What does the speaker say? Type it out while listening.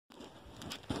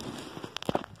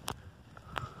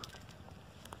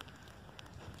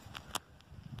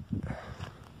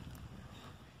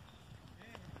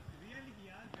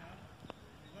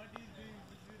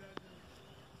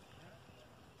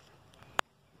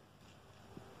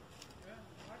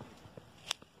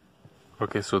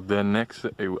Okay, so then next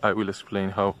I will explain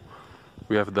how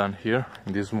we have done here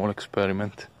in this small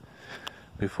experiment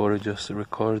before just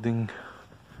recording,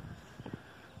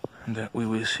 and then we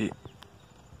will see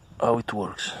how it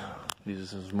works. This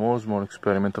is a small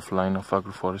experiment of line of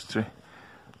agroforestry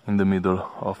in the middle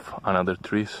of another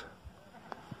trees.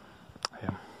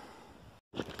 Yeah.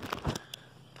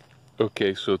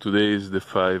 Okay, so today is the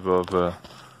 5th of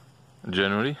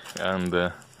January,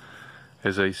 and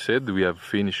as I said, we have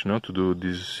finished now to do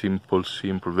this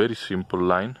very simple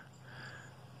line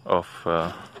of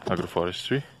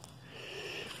agroforestry,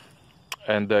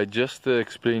 and I just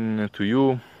explain to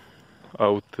you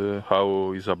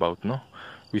how is about now,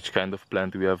 which kind of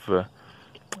plant we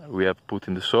have put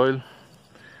in the soil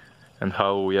and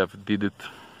how we have did it.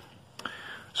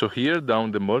 So here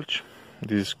down the mulch,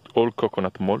 this is all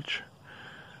coconut mulch.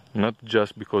 Not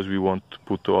just because we want to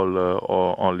put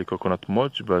only coconut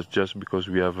mulch, but just because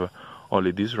we have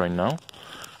only this right now.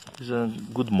 It's a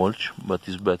good mulch, but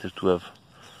it's better to have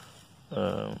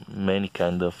many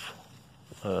kind of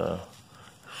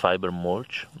fiber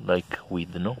mulch, like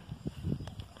weed, no?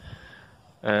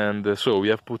 And so we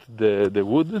have put the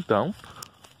wood down,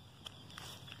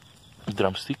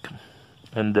 drumstick,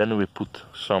 and then we put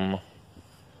some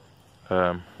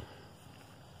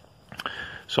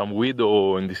weed,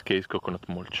 or in this case coconut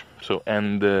mulch. So,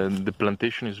 and the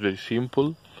plantation is very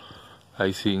simple.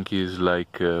 I think is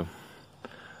like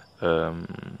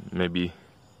maybe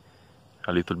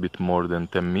a little bit more than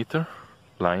 10-meter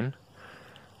line,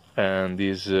 and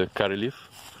these curry leaf,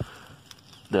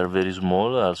 they're very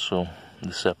small. Also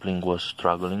the sapling was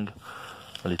struggling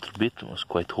a little bit, it was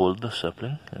quite old, the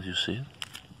sapling, as you see.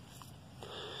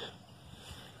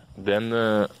 Then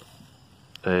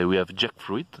we have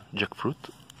jackfruit,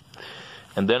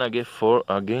 and then I gave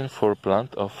again four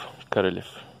plant of curry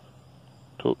leaf.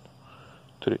 2,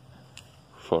 3,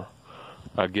 4.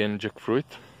 Again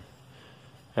jackfruit,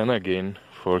 and again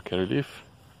 4 curry leaf,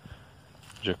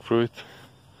 jackfruit,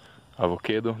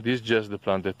 avocado. This is just the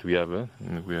plant that we have.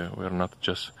 We are not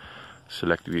just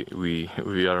select. We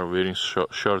are very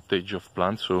shortage of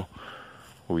plants, so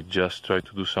we just try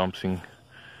to do something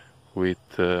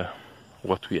with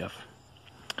what we have.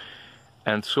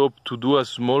 And so to do a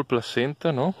small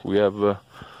placenta, no, we have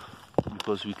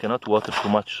because we cannot water too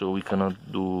much, so we cannot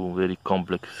do very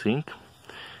complex thing.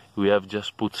 We have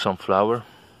just put some flower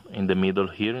in the middle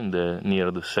here, near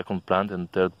the second plant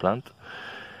and third plant,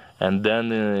 and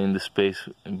then in the space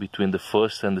between the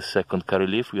first and the second curry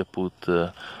leaf, we have put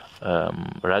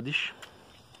radish,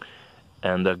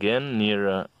 and again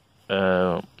near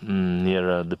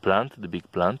the plant, the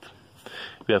big plant,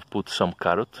 we have put some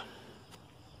carrot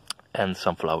and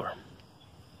sunflower.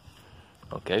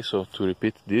 Okay, so to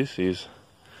repeat, this is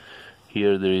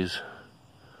here, there is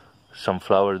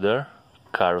sunflower there,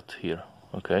 carrot here.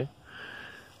 Okay,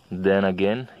 then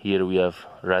again here we have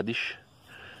radish,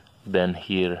 then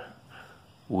here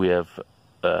we have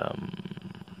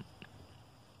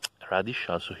radish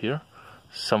also here,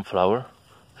 sunflower,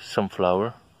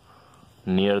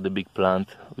 near the big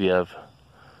plant we have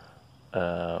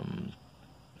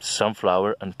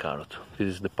sunflower and carrot.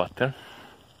 This is the pattern.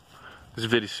 It's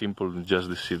very simple, just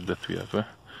the seed that we have.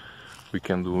 We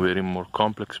can do very more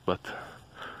complex, but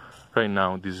right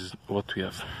now this is what we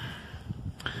have.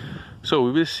 So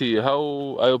we will see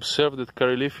how I observed that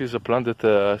curry leaf is a plant that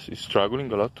is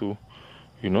struggling a lot to,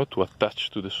 to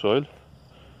attach to the soil,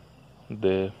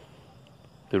 the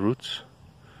roots.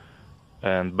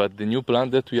 But the new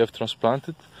plant that we have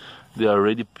transplanted, they are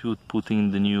already putting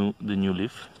the new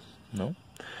leaf. No,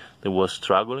 they was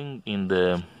struggling in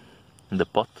the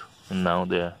pot, and now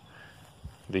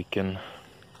they can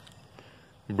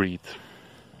breathe.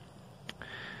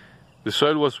 The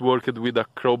soil was worked with a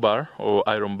crowbar or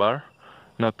iron bar,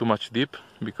 not too much deep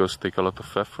because it takes a lot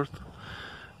of effort.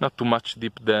 Not too much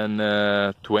deep than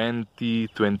 20,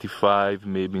 25,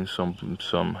 maybe in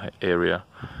some area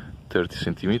 30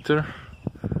 centimeter.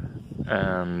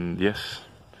 And yes,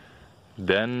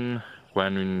 then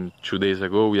when 2 days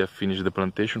ago we have finished the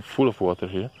plantation full of water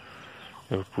here.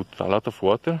 We have put a lot of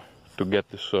water to get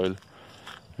the soil,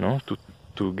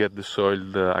 to get the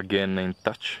soil again in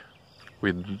touch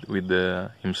with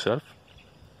himself,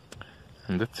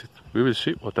 and that's it. We will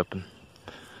see what happens.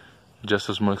 Just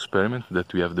a small experiment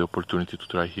that we have the opportunity to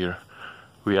try here.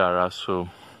 We are also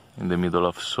in the middle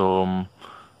of some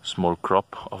small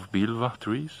crop of bilva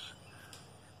trees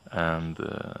and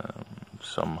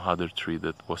some other tree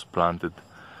that was planted.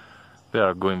 They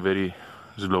are going very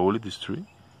slowly, this tree,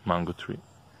 mango tree.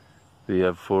 They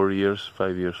have 4 years,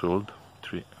 5 years old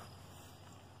tree.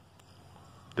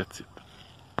 That's it.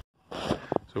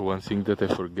 So one thing that I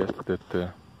forget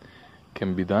that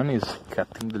can be done is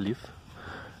cutting the leaf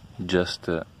just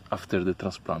after the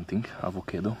transplanting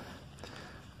avocado.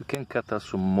 You can cut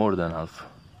also more than half.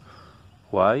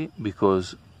 Why?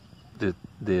 Because the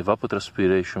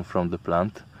evapotranspiration from the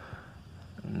plant,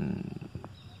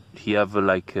 he have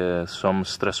like some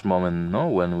stress moment, no,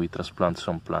 when we transplant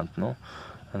some plant, no,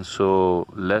 and so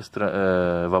less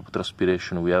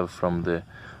evapotranspiration we have from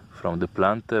the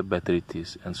plant, better it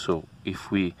is. And so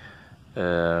if we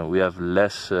have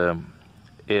less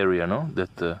area, no,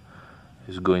 that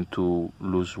is going to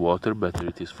lose water, better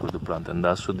it is for the plant. And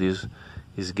also this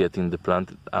is getting the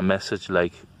plant a message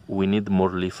like we need more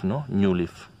leaf, no, new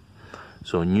leaf.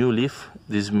 So new leaf,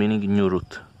 this meaning new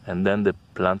root, and then the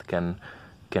plant can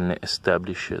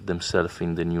establish themselves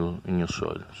in the new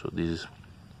soil. So this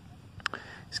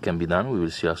can be done. We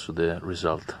will see also the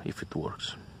result if it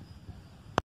works.